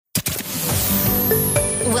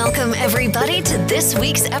Welcome, everybody, to this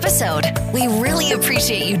week's episode. We really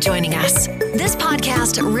appreciate you joining us. This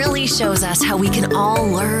podcast really shows us how we can all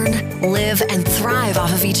learn, live, and thrive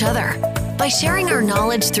off of each other. By sharing our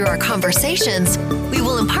knowledge through our conversations, we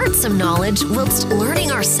will impart some knowledge whilst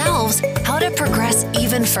learning ourselves how to progress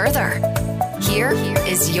even further. Here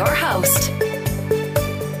is your host.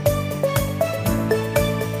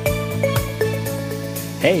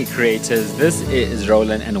 Hey creators, this is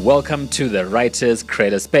Roland and welcome to the Writers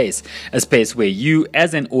Creator Space, a space where you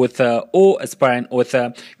as an author or aspiring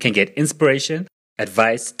author can get inspiration,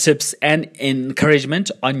 advice, tips, and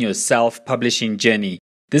encouragement on your self-publishing journey.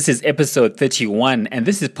 This is episode 31 and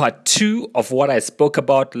this is part 2 of what I spoke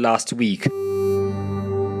about last week.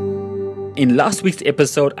 In last week's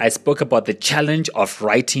episode, I spoke about the challenge of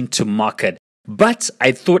writing to market, but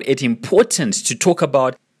I thought it important to talk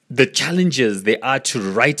about the challenges there are to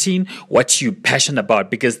writing what you're passionate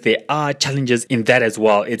about, because there are challenges in that as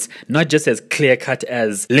well. It's not just as clear cut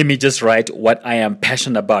as let me just write what I am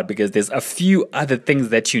passionate about, because there's a few other things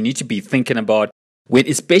that you need to be thinking about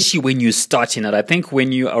especially when you're starting out. I think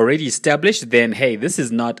when you're already established, then hey, this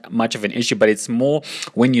is not much of an issue, but it's more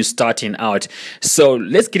when you're starting out. So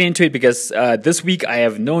let's get into it, because this week I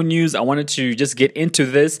have no news. I wanted to just get into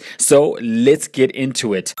this. So let's get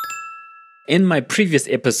into it. In my previous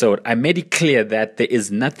episode, I made it clear that there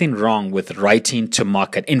is nothing wrong with writing to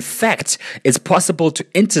market. In fact, it's possible to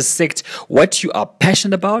intersect what you are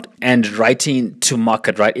passionate about and writing to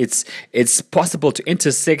market, right? It's possible to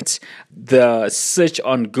intersect the search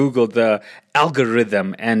on Google, the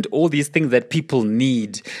algorithm, and all these things that people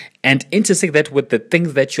need, and intersect that with the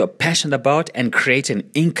things that you're passionate about and create an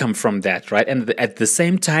income from that, right? And at the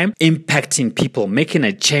same time, impacting people, making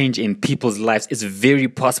a change in people's lives is very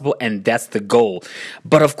possible, and that's the goal.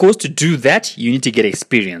 But of course, to do that, you need to get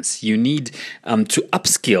experience. You need to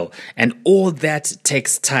upskill, and all that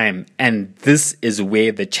takes time. And this is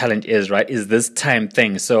where the challenge is, right? Is this time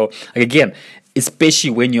thing. So again, especially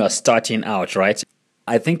when you are starting out, right?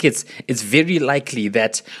 I think it's very likely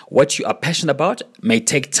that what you are passionate about may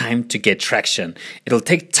take time to get traction. It'll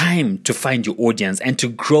take time to find your audience and to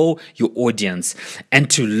grow your audience and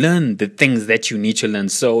to learn the things that you need to learn.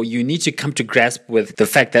 So you need to come to grasp with the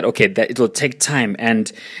fact that, okay, that it'll take time.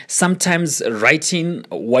 And sometimes writing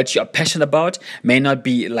what you're passionate about may not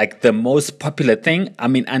be like the most popular thing. I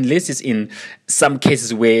mean, unless it's in some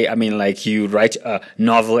cases where, I mean, like you write a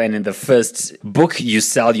novel and in the first book you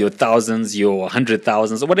sell your thousands, your 100,000, or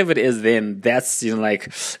whatever it is, then that's,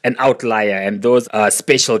 like an outlier, and those are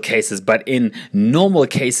special cases. But in normal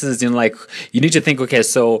cases, like you need to think, okay,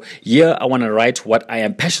 so yeah, I want to write what I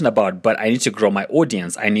am passionate about, but I need to grow my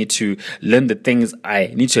audience. I need to learn the things I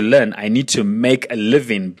need to learn. I need to make a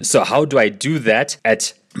living. So how do I do that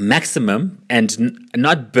at maximum and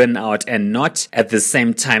not burn out and not at the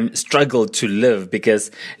same time struggle to live? Because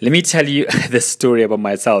let me tell you the story about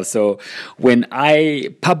myself. So when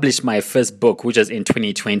I published my first book, which was in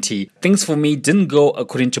 2020, things for me didn't go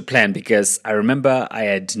according to plan, because I remember I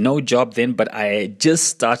had no job then, but I just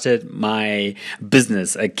started my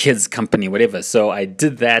business, a kids company, whatever. So I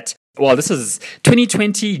did that. Well, this was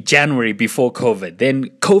 2020, January, before COVID. Then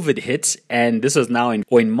COVID hit, and this was now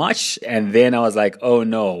in March. And then I was like, oh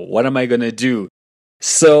no, what am I going to do?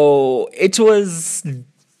 So it was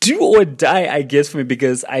do or die, I guess, for me,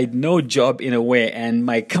 because I had no job in a way. And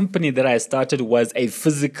my company that I started was a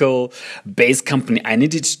physical based company. I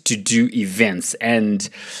needed to do events. And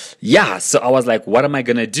yeah, so I was like, what am I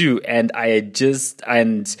going to do? And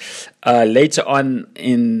later on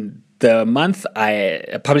in the month,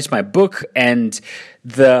 I published my book, and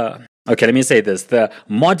let me say this. The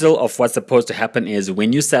model of what's supposed to happen is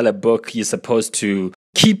when you sell a book, you're supposed to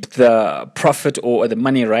keep the profit or the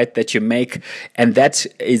money, right, that you make, and that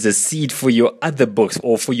is a seed for your other books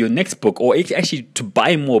or for your next book, or actually to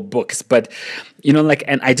buy more books. But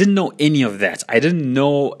and I didn't know any of that. I didn't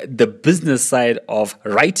know the business side of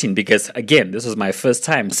writing, because again, this was my first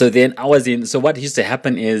time. So then so what used to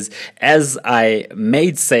happen is, as I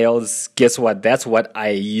made sales, guess what? That's what I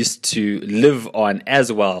used to live on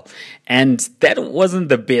as well. And that wasn't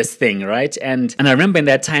the best thing, right? And I remember in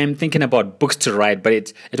that time thinking about books to write, but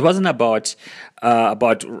it wasn't about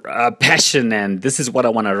passion and this is what I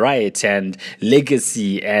want to write and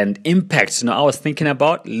legacy and impact. I was thinking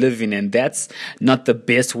about living, and that's not the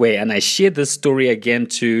best way. And I share this story again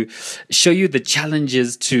to show you the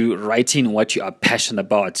challenges to writing what you are passionate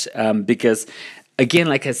about, because again,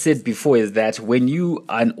 like I said before, is that when you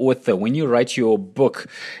are an author, when you write your book,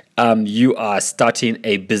 you are starting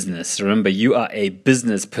a business. Remember, you are a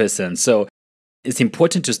business person. So it's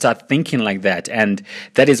important to start thinking like that. And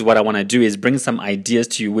that is what I want to do, is bring some ideas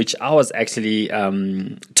to you, which I was actually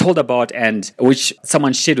told about and which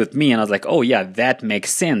someone shared with me. And I was like, oh yeah, that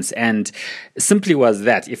makes sense. And simply was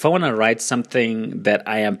that if I want to write something that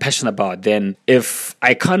I am passionate about, then if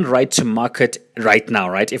I can't write to market right now,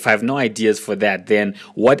 right? If I have no ideas for that, then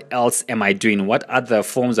what else am I doing? What other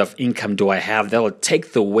forms of income do I have that will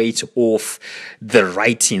take the weight off the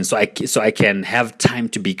writing, so I can have time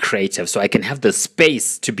to be creative, so I can have the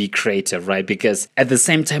space to be creative, right? Because at the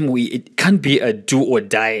same time, it can't be a do or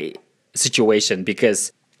die situation,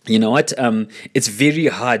 because you know what? It's very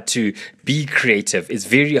hard to be creative. It's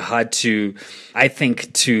very hard to write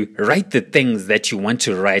the things that you want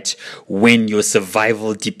to write when your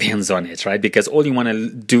survival depends on it, right? Because all you want to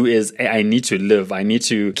do is, I need to live. I need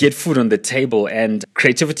to get food on the table, and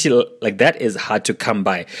creativity like that is hard to come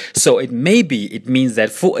by. So it means that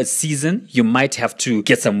for a season, you might have to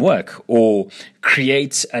get some work or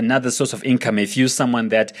create another source of income if you're someone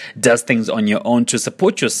that does things on your own to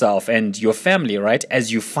support yourself and your family, right?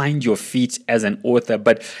 As you find your feet as an author.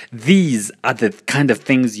 But these are the kind of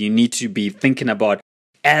things you need to be thinking about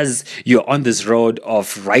as you're on this road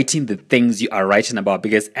of writing the things you are writing about.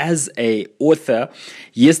 Because as a author,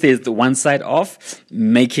 yes, there's the one side of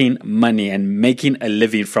making money and making a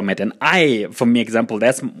living from it. And for me, example,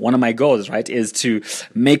 that's one of my goals, right? Is to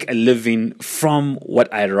make a living from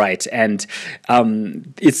what I write. And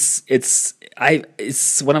it's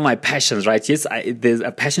one of my passions, right? Yes, there's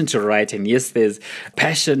a passion to write, and yes, there's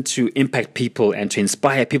passion to impact people and to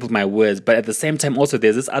inspire people with my words. But at the same time, also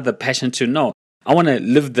there's this other passion to know, I want to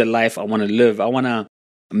live the life I want to live. I want to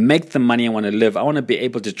make the money I want to live. I want to be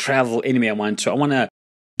able to travel anywhere I want to. I want to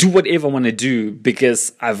do whatever I want to do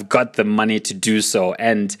because I've got the money to do so.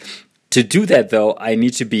 And to do that, though, I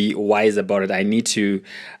need to be wise about it. I need to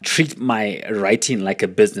treat my writing like a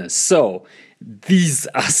business. So these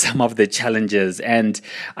are some of the challenges. And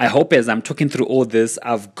I hope as I'm talking through all this,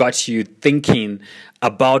 I've got you thinking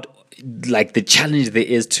about like the challenge there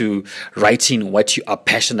is to writing what you are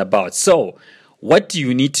passionate about. So what do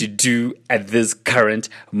you need to do at this current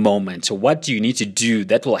moment? What do you need to do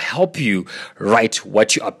that will help you write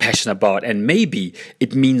what you are passionate about? And maybe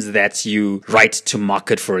it means that you write to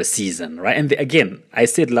market for a season, right? And again, I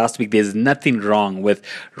said last week, there's nothing wrong with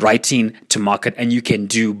writing to market, and you can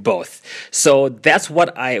do both. So that's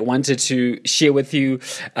what I wanted to share with you,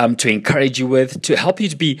 to encourage you with, to help you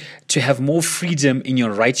to have more freedom in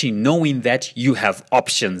your writing, knowing that you have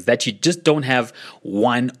options, that you just don't have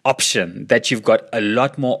one option, that you've got a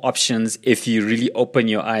lot more options if you really open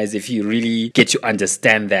your eyes, if you really get to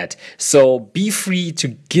understand that. So be free to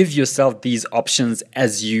give yourself these options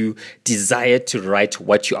as you desire to write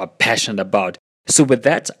what you are passionate about. So with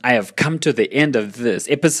that, I have come to the end of this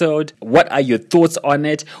episode. What are your thoughts on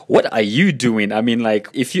it? What are you doing? I mean, like,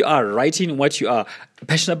 if you are writing what you are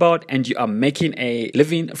passionate about and you are making a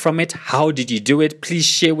living from it, how did you do it? Please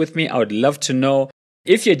share with me. I would love to know.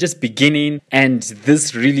 If you're just beginning and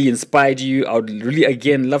this really inspired you, I would really,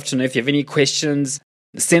 again, love to know. If you have any questions,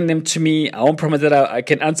 send them to me. I won't promise that I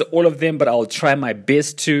can answer all of them, but I'll try my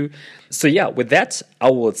best to. So yeah, with that, I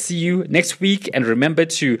will see you next week. And remember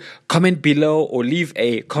to comment below or leave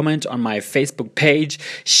a comment on my Facebook page.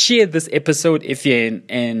 Share this episode if you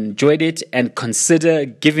enjoyed it, and consider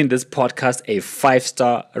giving this podcast a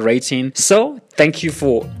 5-star rating. So thank you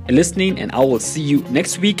for listening, and I will see you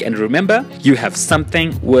next week. And remember, you have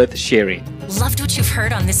something worth sharing. Loved what you've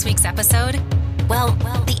heard on this week's episode? Well,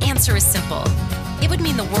 the answer is simple. It would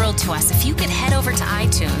mean the world to us if you could head over to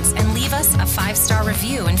iTunes and leave us a 5-star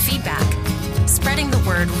review and feedback. Spreading the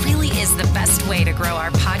word really is the best way to grow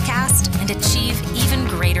our podcast and achieve even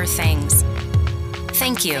greater things.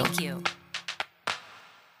 Thank you.